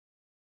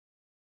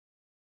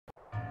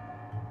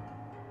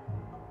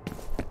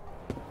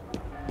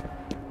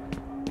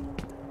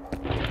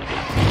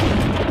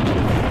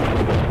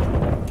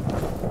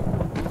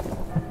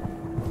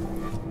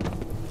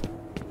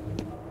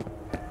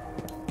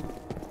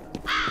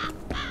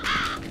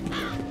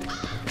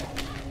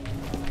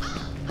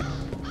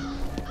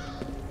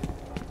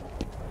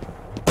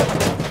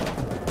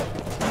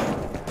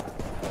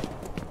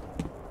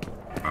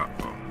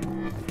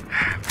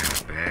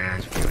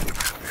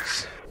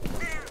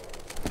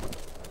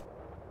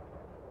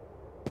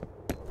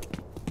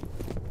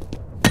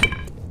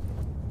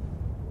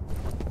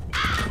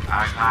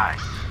Eyes high.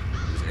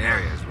 This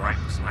area is ripe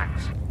for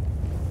snipers.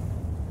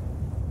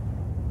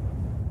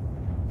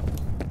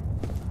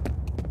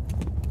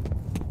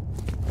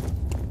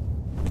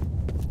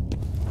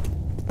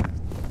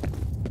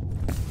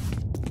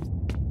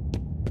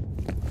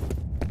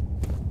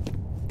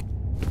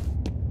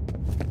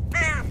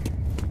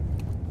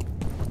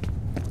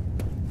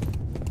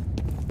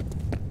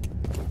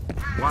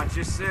 Watch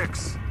your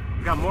six.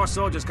 We got more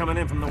soldiers coming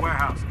in from the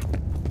warehouse.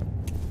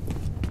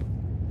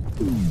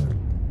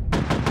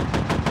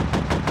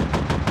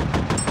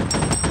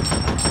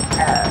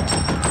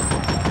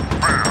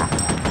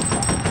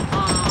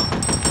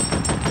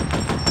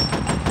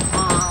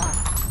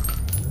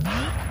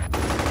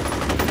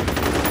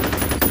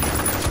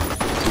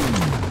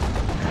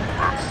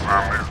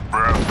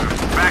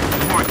 Back to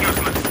Fort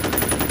Useless.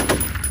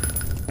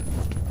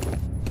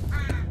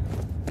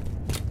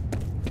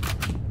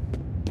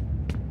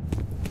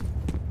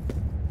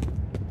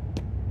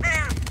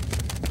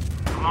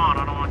 Come on, I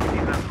don't want you to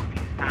leave that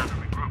piece of town to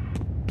regroup.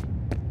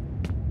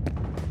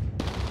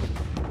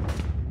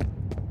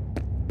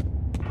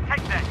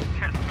 Take that, you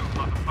chest tube,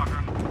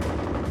 motherfucker.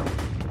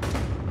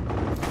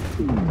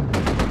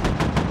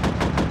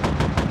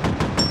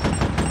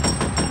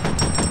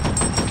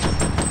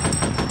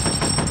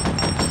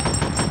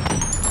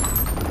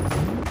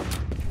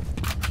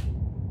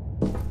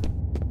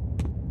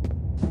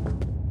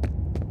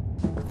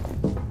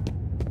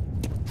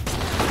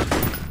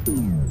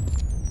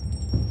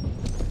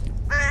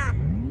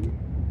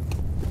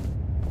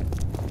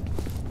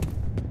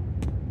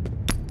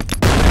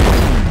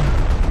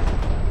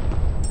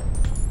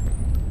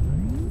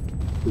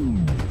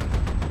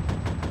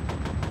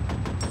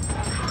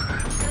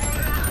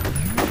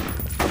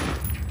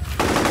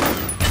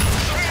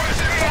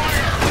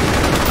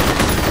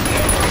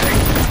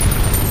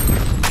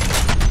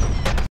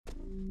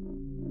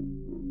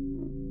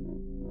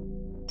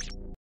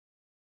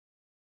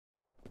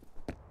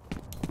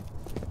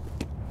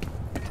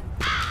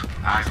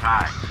 Eyes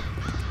high.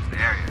 This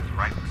area is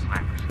ripe for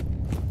snipers.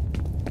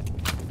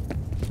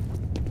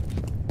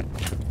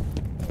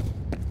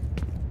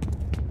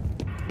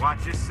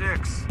 Watch your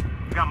six.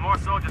 We got more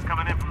soldiers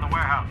coming in from the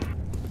warehouse.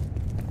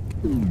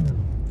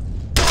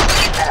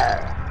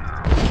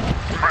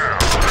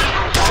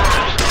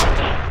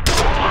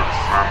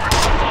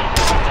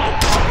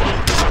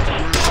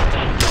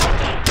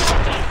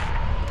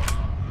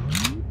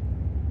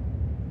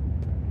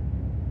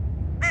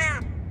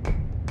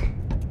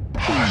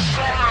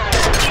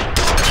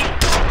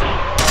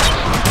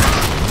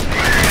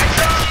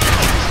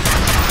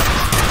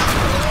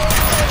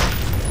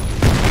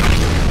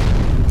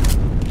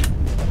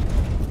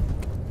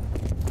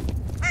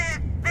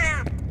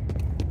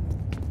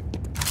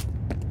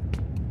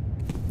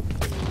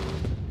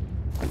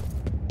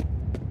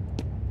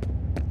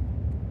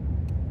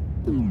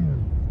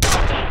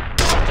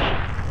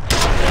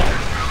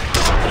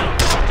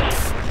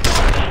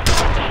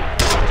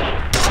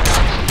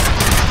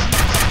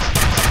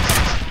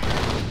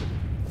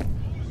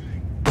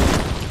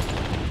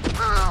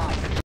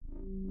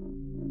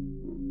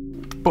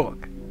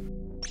 Fuck.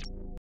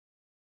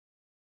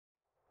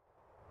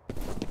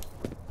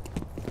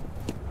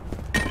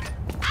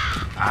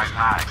 Eyes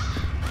high.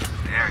 This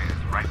area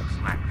is ripe for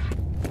snipers.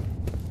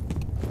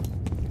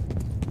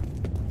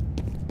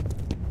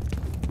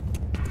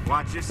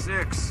 Watch your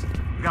six.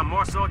 We got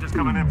more soldiers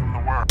coming in from the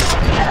warehouse.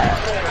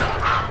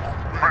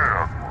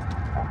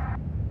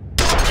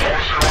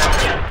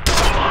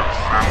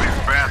 These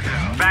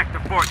bastards back to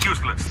Fort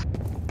Useless.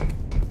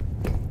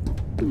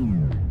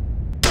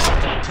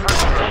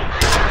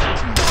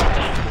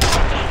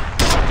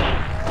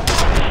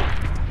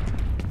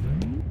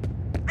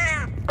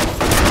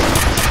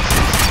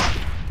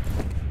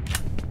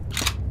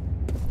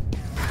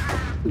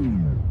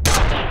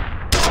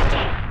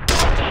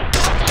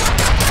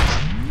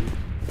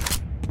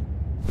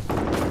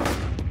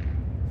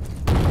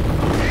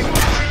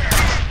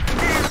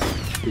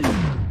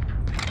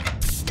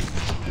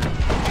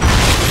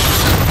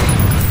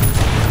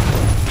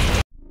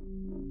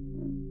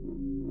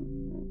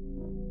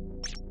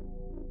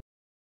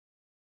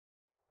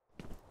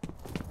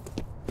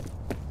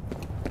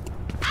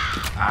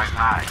 Eyes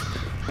high.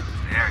 This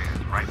area is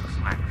ripe for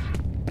snipers.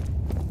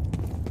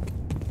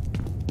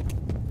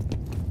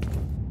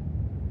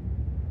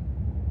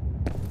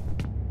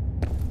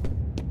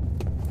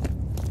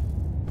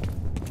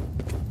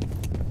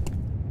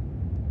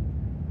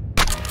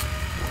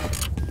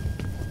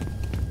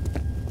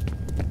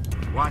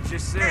 Watch your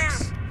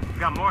six. We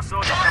got more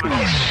soldiers coming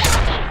in.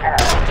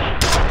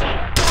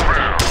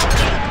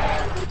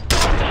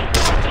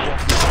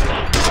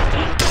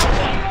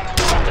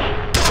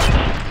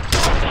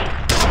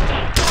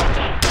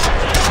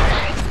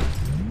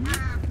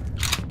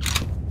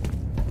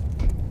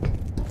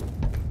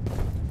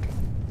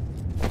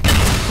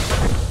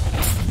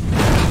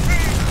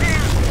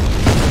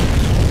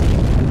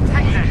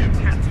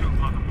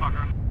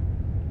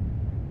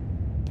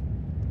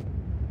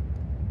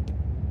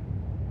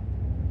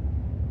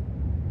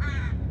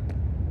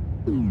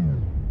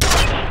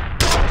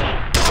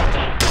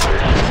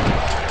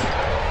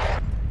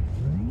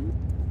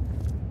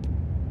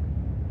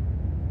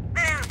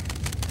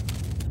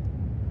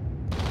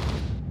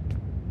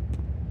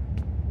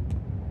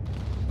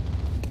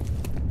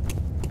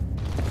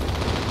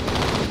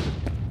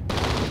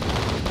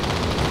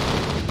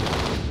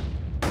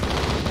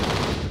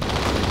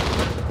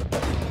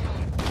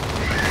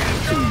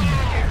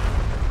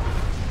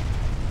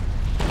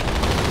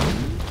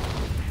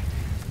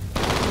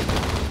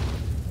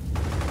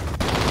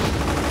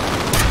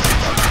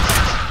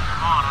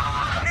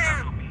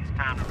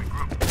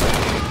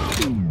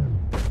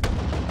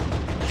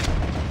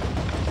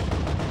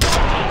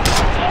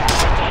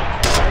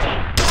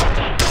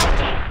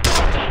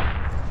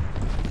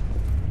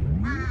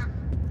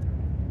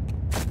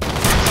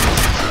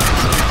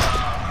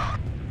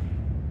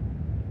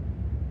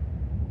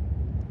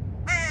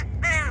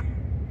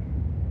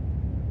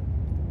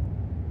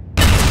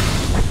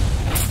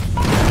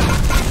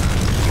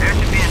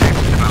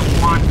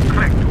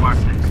 effect to our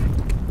senses.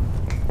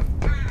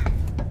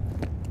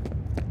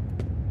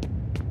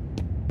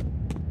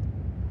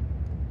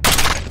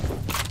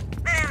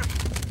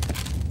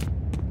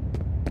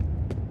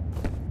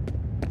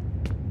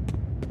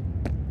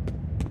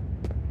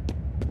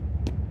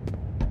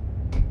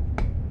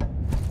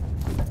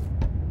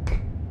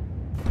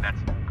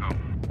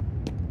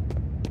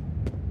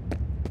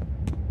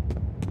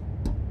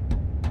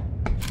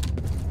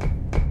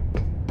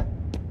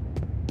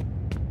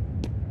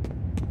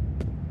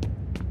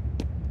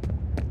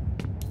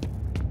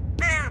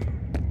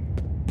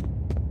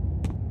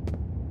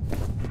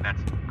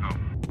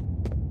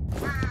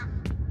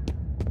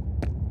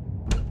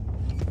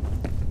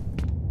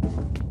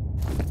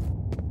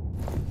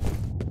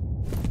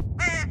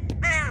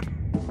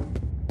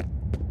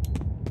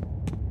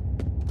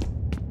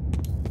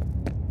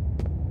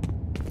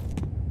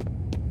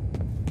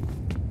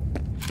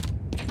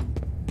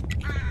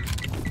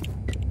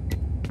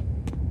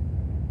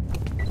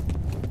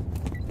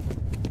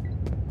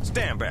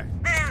 Stand back.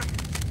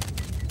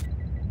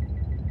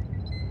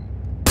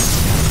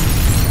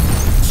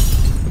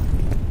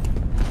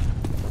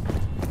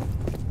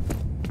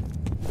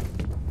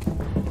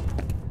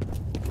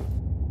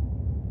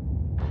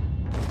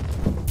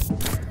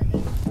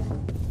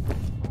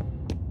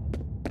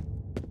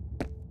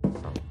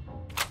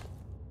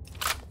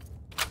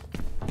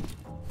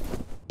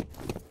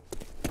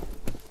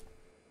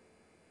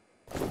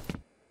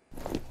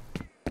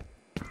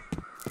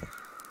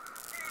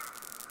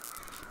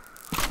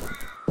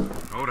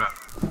 Hold up.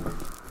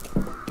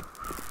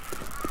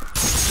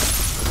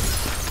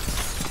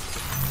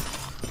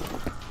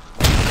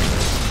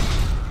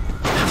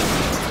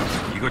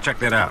 You go check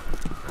that out.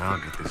 I'll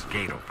get this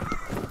gate open.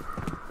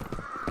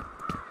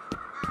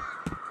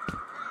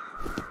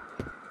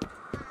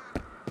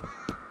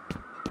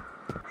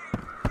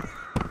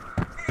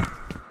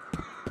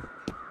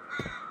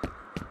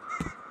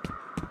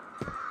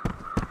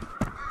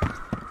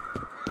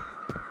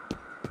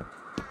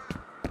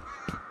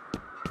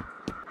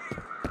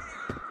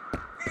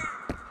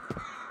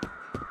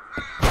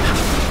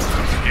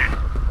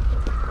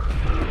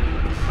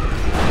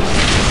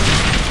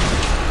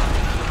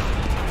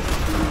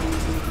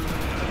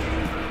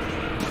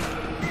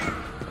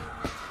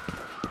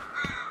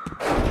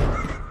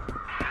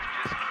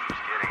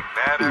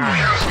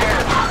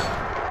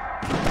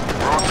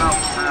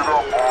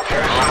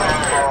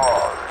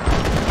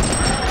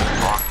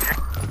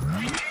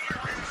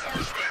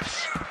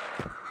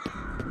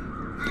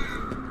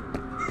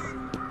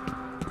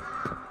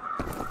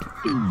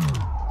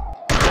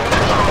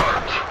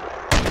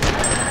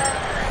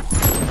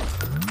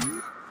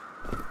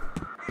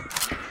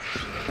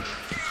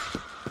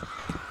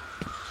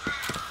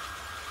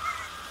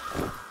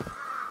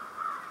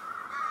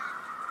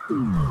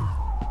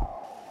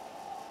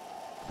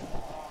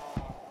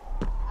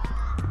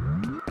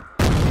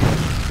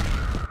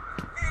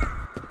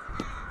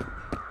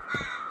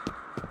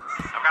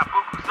 I've got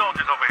buku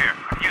soldiers over here.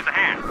 I can use a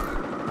hand.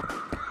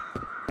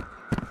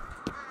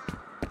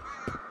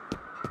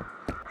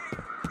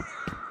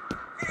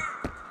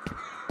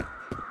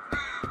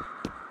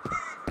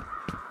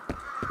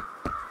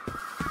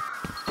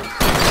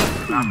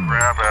 I'll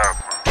grab a help.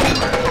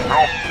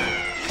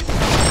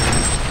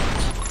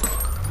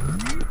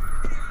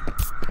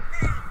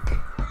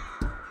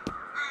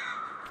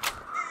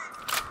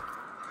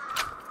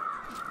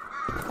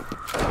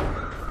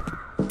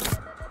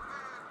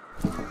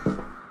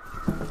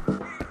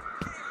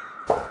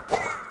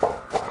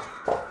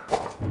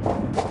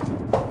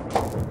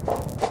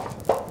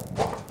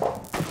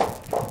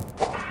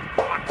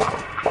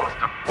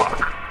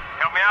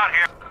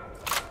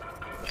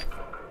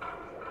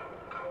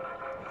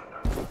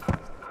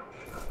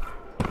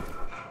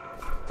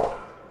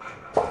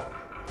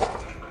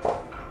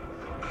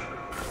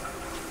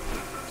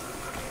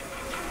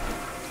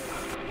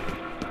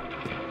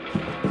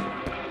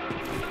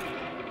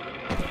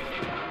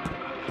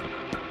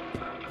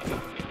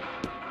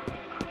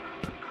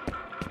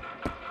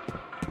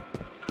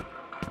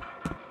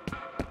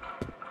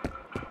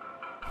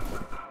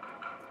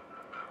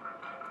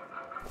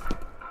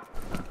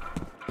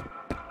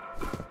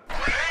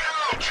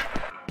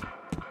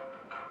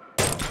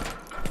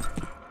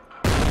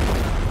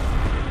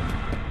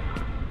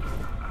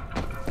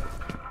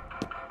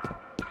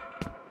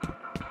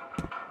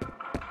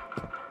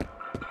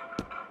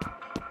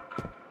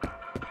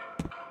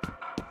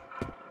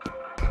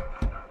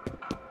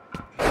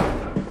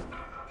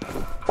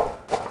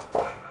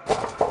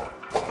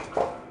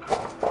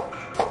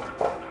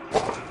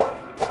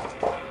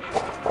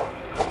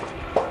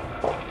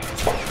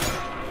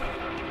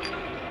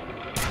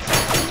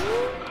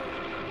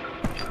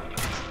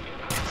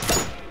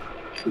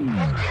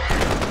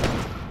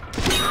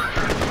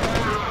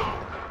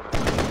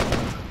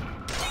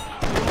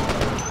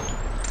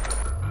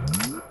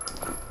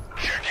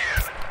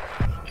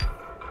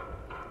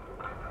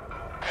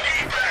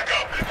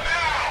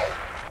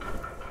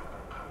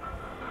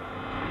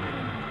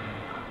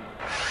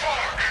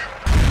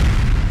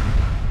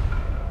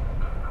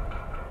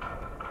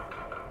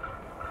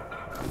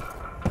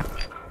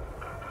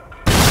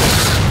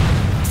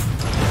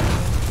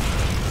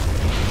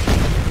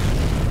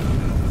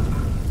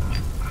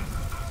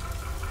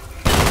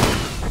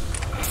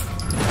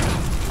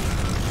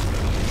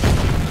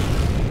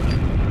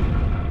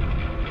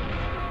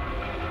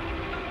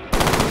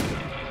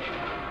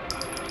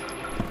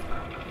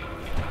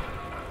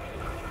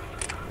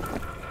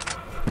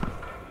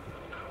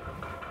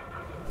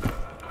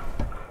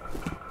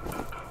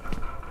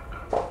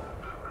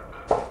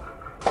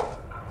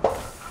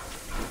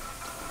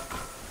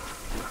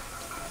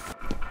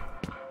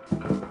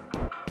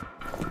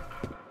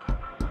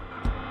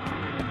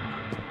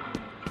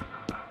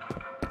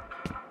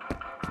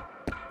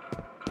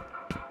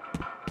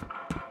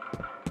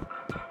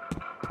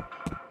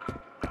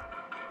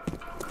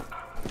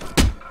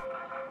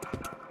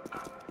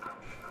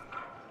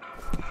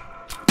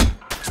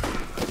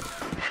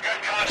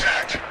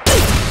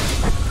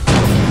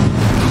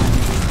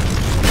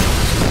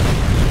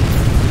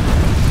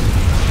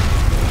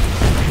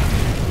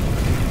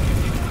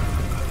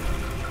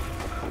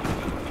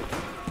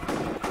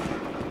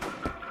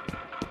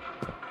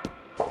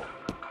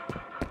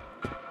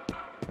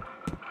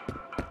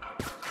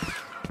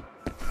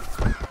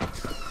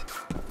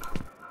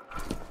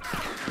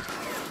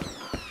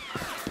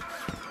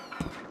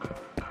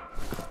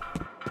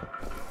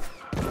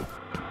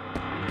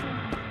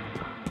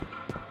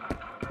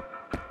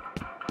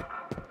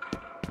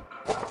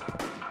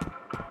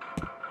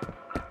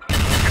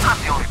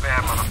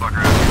 bad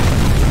motherfucker out here.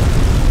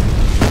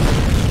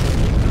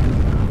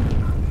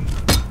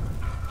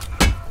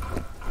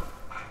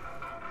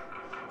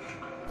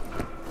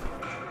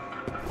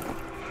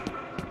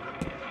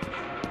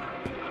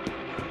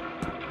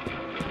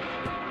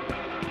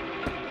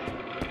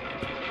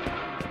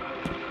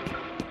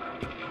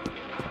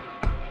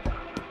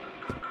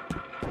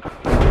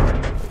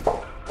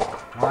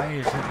 Why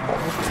is it not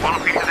open? Want a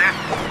piece of this?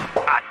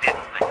 I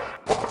didn't think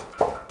so.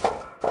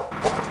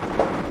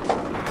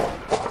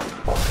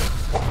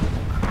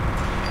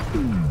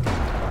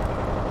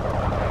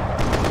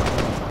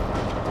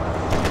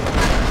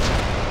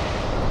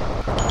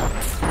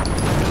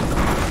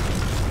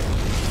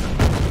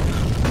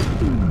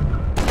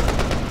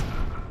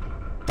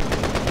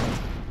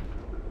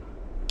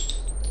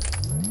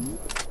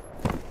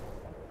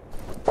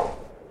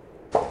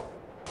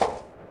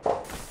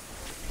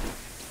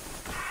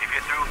 If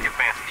you're through with your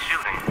fancy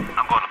shooting,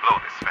 I'm going to blow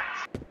this fence.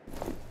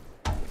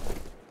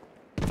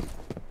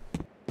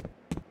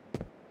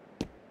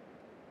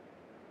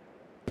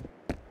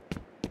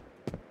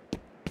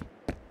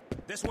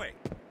 This way.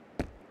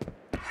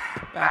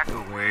 Back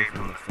away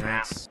from the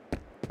fence.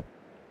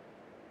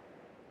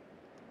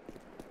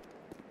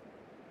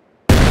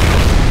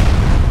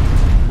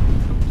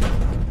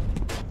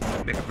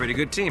 Make a pretty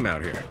good team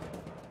out here.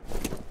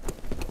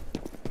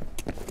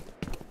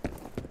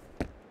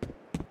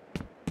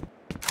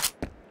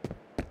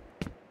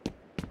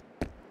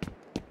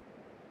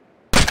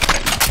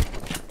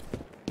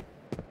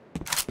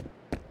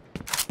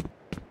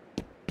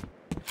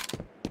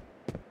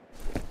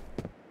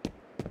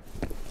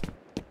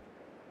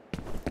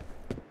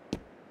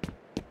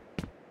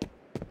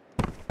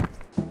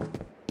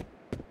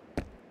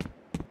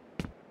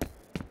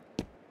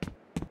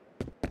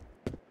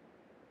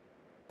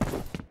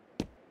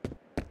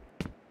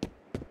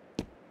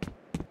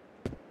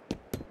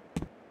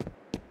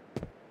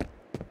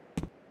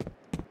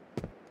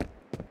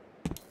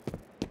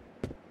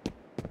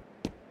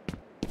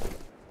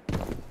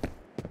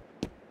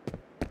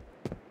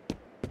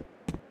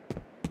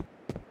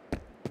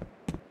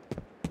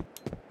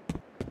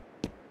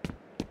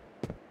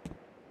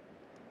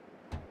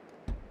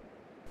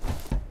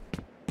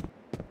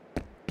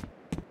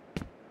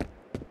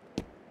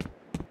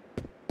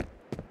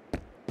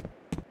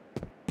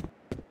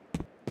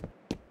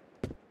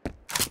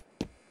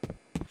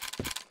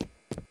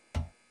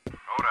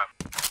 Hold up.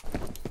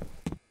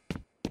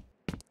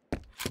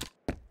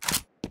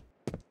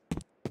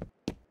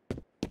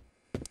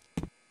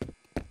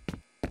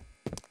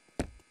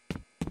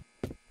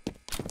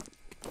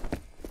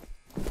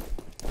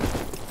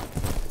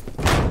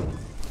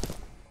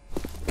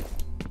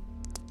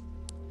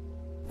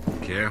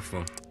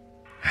 Careful.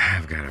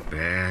 I've got a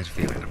bad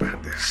feeling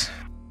about this.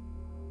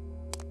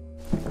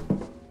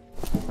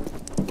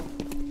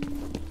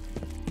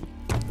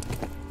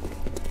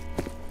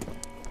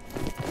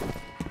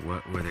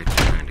 What were they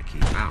trying to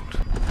keep out?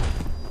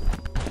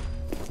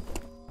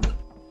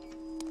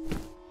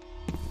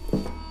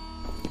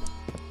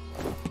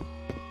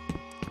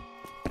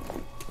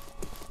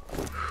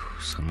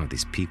 Some of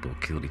these people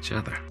killed each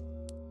other.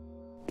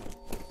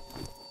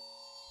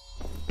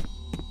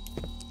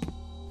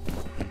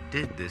 He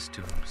did this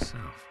to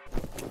himself.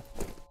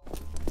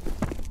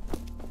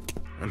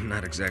 I'm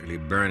not exactly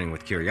burning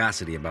with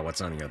curiosity about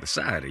what's on the other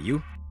side, are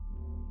you?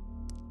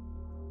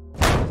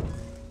 Man,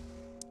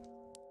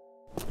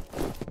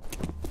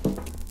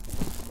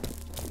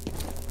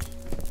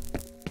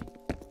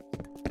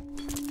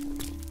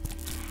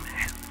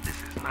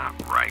 this is not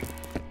right.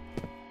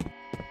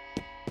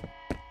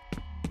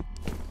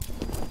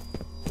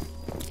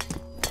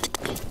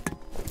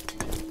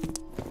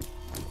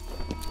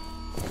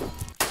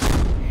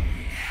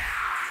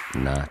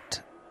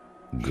 Not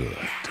good.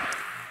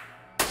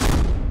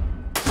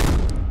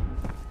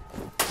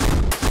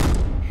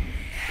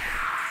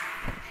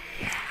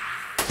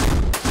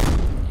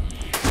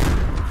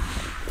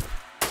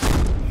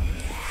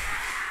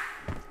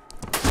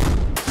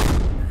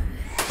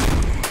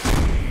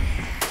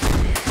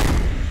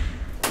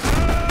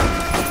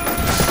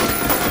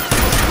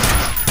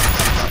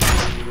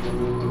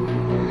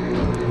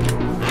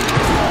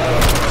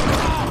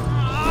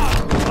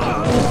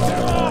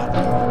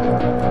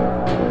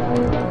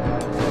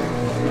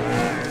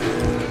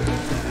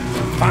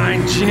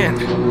 Fine gin.